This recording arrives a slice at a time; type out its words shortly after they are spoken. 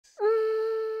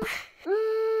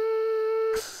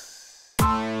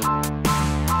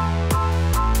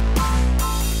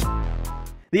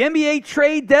The NBA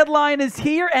trade deadline is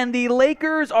here, and the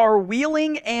Lakers are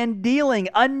wheeling and dealing.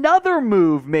 Another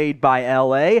move made by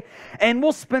LA, and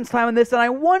we'll spend time on this, and I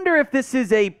wonder if this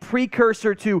is a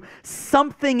precursor to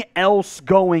something else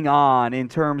going on in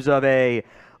terms of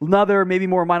another, maybe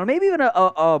more minor, maybe even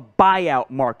a buyout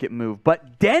market move.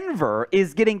 But Denver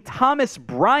is getting Thomas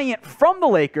Bryant from the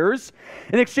Lakers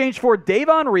in exchange for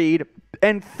Davon Reed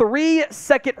and 3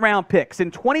 second-round picks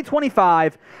in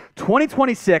 2025,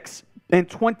 2026, and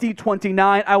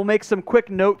 2029. I will make some quick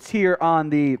notes here on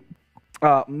the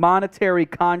monetary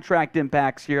contract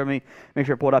impacts here. Let me make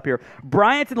sure I pull it up here.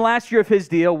 Bryant in the last year of his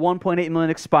deal, $1.8 million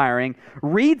expiring.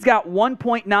 Reed's got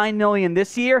 $1.9 million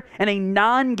this year and a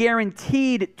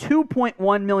non-guaranteed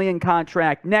 $2.1 million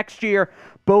contract next year.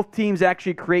 Both teams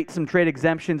actually create some trade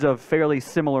exemptions of fairly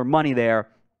similar money there.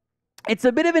 It's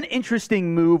a bit of an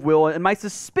interesting move, Will, and my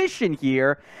suspicion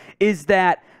here is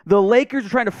that the Lakers are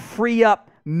trying to free up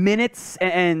minutes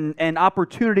and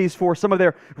opportunities for some of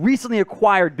their recently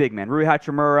acquired big men. Rui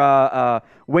Hachimura,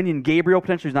 Wenyen Gabriel,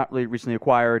 potentially is not really recently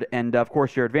acquired, and of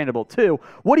course Jared Vanderbilt too.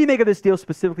 What do you make of this deal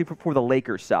specifically for the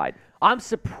Lakers side? I'm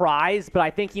surprised, but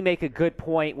I think you make a good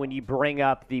point when you bring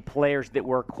up the players that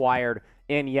were acquired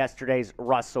in yesterday's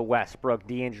Russell Westbrook,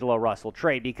 D'Angelo Russell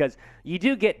trade, because you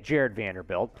do get Jared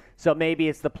Vanderbilt, so maybe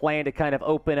it's the plan to kind of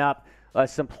open up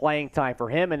some playing time for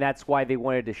him, and that's why they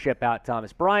wanted to ship out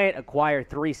Thomas Bryant, acquire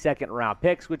 3 second-round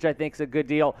picks, which I think is a good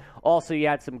deal. Also, you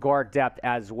had some guard depth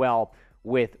as well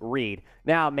with Reed.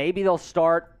 Now, maybe they'll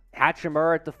start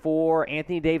Hachimura at the 4,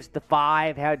 Anthony Davis at the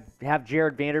 5, have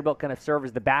Jared Vanderbilt kind of serve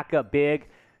as the backup big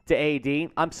to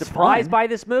AD. I'm surprised by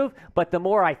this move, but the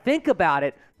more I think about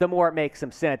it, the more it makes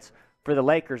some sense for the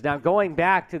Lakers. Now, going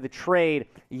back to the trade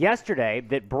yesterday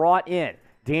that brought in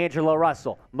D'Angelo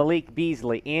Russell, Malik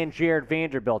Beasley, and Jared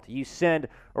Vanderbilt. You send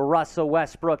Russell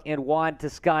Westbrook and Juan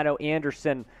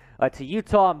Toscano-Anderson to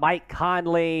Utah. Mike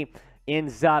Conley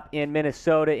ends up in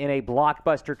Minnesota in a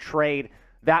blockbuster trade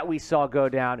that we saw go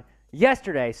down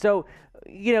yesterday. So,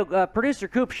 producer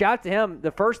Coop, shout out to him.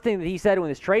 The first thing that he said when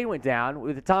this trade went down,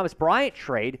 with the Thomas Bryant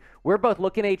trade, we're both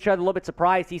looking at each other a little bit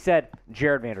surprised. He said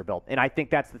Jared Vanderbilt. And I think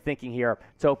that's the thinking here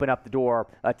to open up the door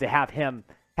to have him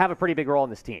have a pretty big role in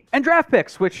this team. And draft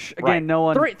picks, which, again, right. No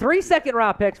one... Three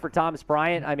second-round picks for Thomas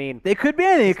Bryant. I mean... They could be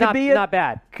anything. It could be not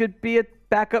bad. Could be a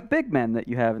backup big man that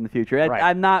you have in the future. Right.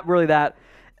 I'm not really that...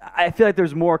 I feel like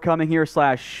there's more coming here,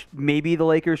 / maybe the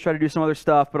Lakers try to do some other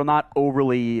stuff, but I'm not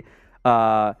overly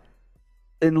in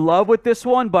love with this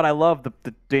one, but I love the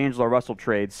D'Angelo Russell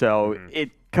trade, so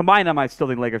combined them, I still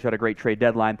think Lakers had a great trade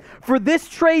deadline. For this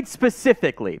trade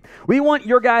specifically, we want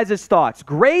your guys' thoughts.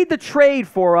 Grade the trade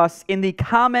for us in the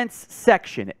comments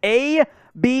section. A,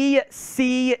 B,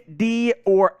 C, D,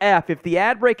 or F. If the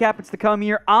ad break happens to come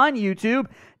here on YouTube,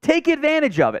 take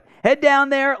advantage of it. Head down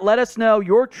there, let us know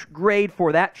your grade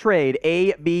for that trade,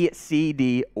 A, B, C,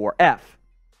 D, or F.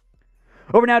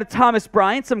 Over now to Thomas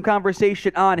Bryant, some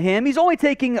conversation on him. He's only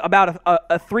taking about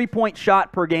a 3-point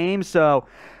shot per game, so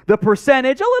the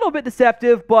percentage, a little bit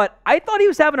deceptive, but I thought he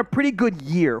was having a pretty good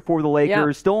year for the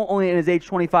Lakers. Yeah. Still only in his age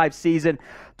 25 season,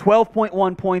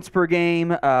 12.1 points per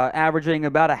game, averaging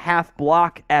about a half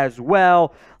block as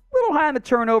well. A little high on the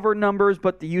turnover numbers,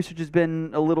 but the usage has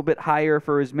been a little bit higher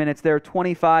for his minutes there.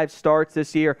 25 starts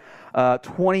this year,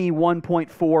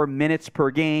 21.4 minutes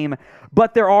per game.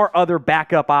 But there are other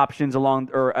backup options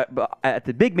at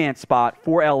the big man spot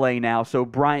for LA now, so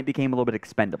Bryant became a little bit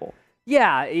expendable.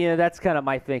 Yeah, that's kind of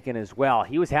my thinking as well.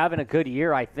 He was having a good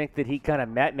year. I think that he kind of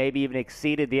met, maybe even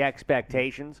exceeded the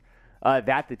expectations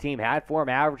that the team had for him,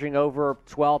 averaging over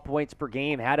 12 points per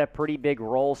game, had a pretty big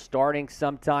role, starting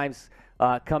sometimes,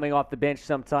 coming off the bench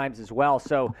sometimes as well.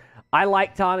 So I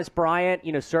like Thomas Bryant.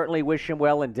 Certainly wish him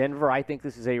well in Denver. I think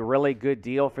this is a really good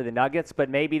deal for the Nuggets, but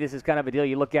maybe this is kind of a deal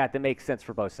you look at that makes sense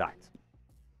for both sides.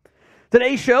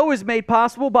 Today's show is made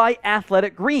possible by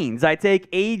Athletic Greens. I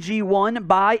take AG1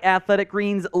 by Athletic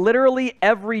Greens literally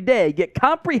every day. Get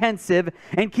comprehensive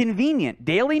and convenient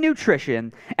daily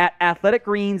nutrition at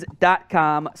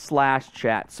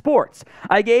athleticgreens.com/chatsports.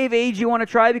 I gave AG1 a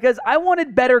try because I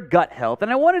wanted better gut health,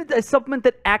 and I wanted a supplement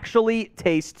that actually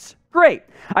tastes great.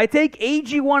 I take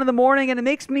AG1 in the morning, and it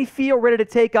makes me feel ready to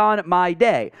take on my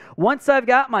day. Once I've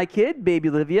got my kid, baby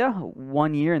Olivia,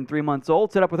 1 year and 3 months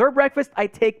old, set up with her breakfast, I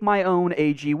take my own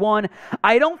AG1.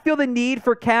 I don't feel the need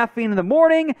for caffeine in the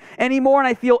morning anymore, and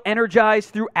I feel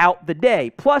energized throughout the day.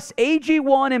 Plus,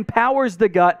 AG1 empowers the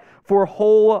gut for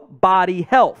whole body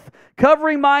health.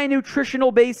 Covering my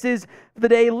nutritional bases the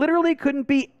day literally couldn't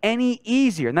be any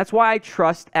easier, and that's why I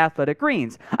trust Athletic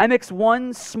Greens. I mix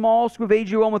 1 small scoop of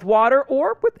AG1 with water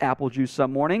or with apple juice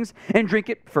some mornings and drink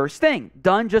it first thing.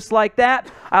 Done just like that.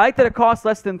 I like that it costs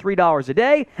less than $3 a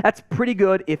day. That's pretty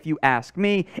good if you ask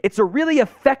me. It's a really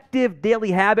effective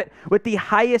daily habit with the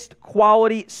highest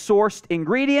quality sourced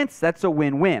ingredients. That's a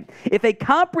win-win. If a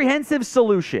comprehensive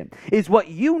solution is what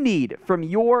you need from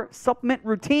your supplement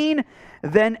routine,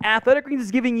 then Athletic Greens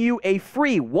is giving you a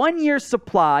free 1-year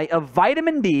supply of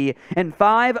vitamin D and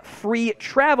 5 free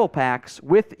travel packs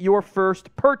with your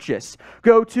first purchase.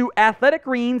 Go to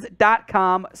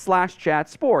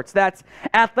athleticgreens.com/chatsports. That's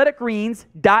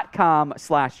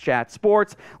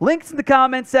athleticgreens.com/chatsports. Links in the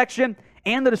comments section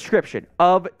and the description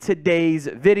of today's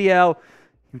video. If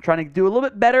you're trying to do a little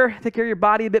bit better, take care of your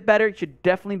body a bit better, you should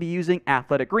definitely be using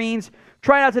Athletic Greens.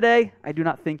 Try it out today. I do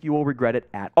not think you will regret it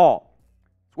at all.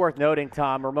 It's worth noting,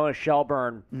 Tom, Ramona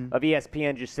Shelburne of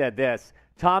ESPN just said this.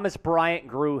 Thomas Bryant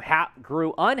grew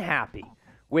unhappy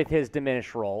with his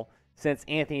diminished role since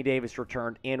Anthony Davis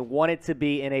returned and wanted to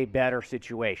be in a better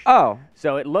situation. Oh.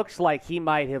 So it looks like he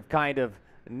might have kind of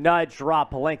nudged Rob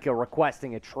Pelinka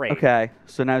requesting a trade. Okay,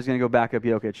 so now he's going to go back up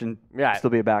Jokic and Yeah. still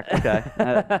be a back. Okay,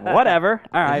 whatever.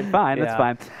 All right, fine. That's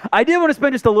fine. I did want to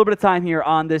spend just a little bit of time here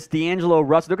on this D'Angelo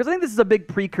Russell because I think this is a big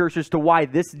precursor to why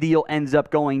this deal ends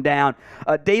up going down.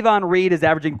 Davon Reed is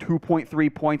averaging 2.3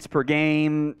 points per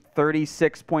game,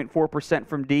 36.4%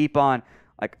 from deep on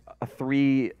like a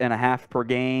 3.5 per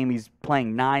game. He's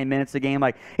playing 9 minutes a game.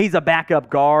 Like, he's a backup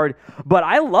guard. But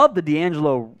I love the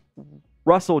D'Angelo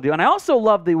Russell deal. And I also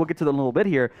love we'll get to that in a little bit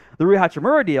here, the Rui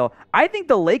Hachimura deal. I think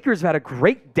the Lakers have had a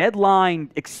great deadline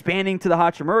expanding to the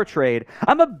Hachimura trade.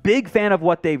 I'm a big fan of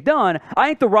what they've done. I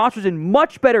think the roster's in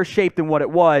much better shape than what it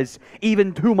was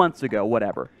even 2 months ago,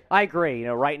 whatever. I agree. You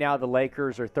know, right now the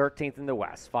Lakers are 13th in the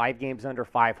West, 5 games under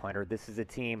 500. This is a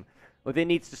team that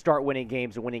needs to start winning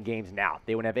games and winning games now.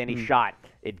 They wouldn't have any shot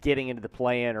at getting into the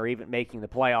play-in or even making the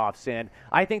playoffs. And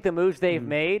I think the moves they've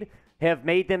made have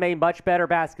made them a much better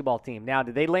basketball team. Now,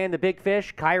 did they land the big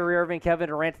fish? Kyrie Irving, Kevin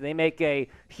Durant, did they make a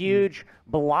huge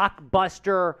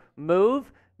blockbuster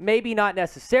move? Maybe not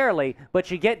necessarily,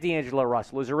 but you get D'Angelo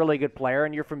Russell, who's a really good player,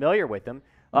 and you're familiar with him.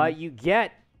 You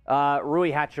get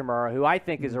Rui Hachimura, who I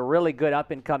think is a really good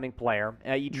up-and-coming player.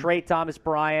 You trade Thomas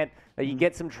Bryant. You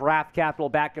get some draft capital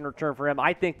back in return for him.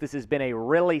 I think this has been a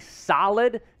really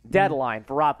solid deadline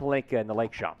for Rob Pelinka and the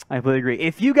Lake Show. I completely agree.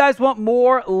 If you guys want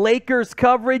more Lakers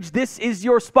coverage, this is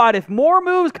your spot. If more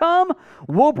moves come,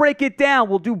 we'll break it down.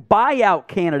 We'll do buyout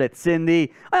candidates in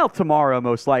tomorrow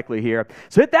most likely here.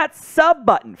 So hit that sub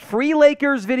button. Free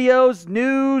Lakers videos,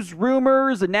 news,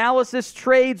 rumors, analysis,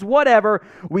 trades, whatever.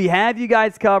 We have you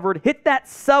guys covered. Hit that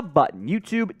sub button.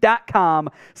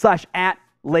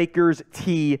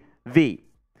 YouTube.com/@LakersTV.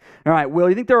 All right, Will,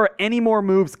 you think there are any more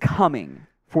moves coming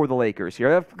for the Lakers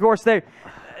here? Of course, they're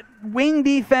wing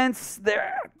defense.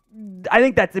 I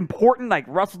think that's important. Like,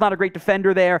 Russell's not a great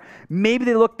defender there. Maybe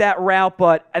they look that route,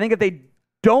 but I think if they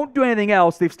don't do anything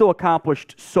else, they've still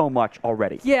accomplished so much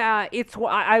already. Yeah,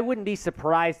 I wouldn't be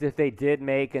surprised if they did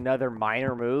make another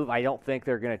minor move. I don't think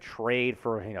they're going to trade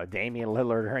for Damian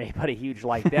Lillard or anybody huge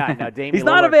like that. Now, Damian He's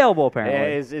not Lillard available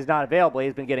apparently. Is not available.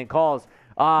 He's been getting calls.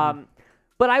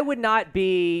 But I would not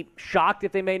be shocked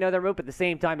if they made another move. But at the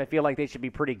same time, I feel like they should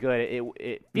be pretty good.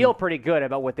 Feel pretty good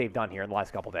about what they've done here in the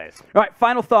last couple days. All right,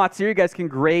 final thoughts here. You guys can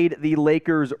grade the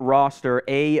Lakers roster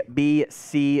A, B,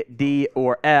 C, D,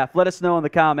 or F. Let us know in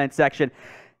the comment section.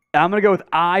 I'm going to go with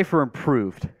I for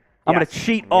improved. I'm going to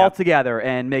cheat altogether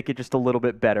and make it just a little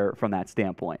bit better from that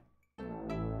standpoint.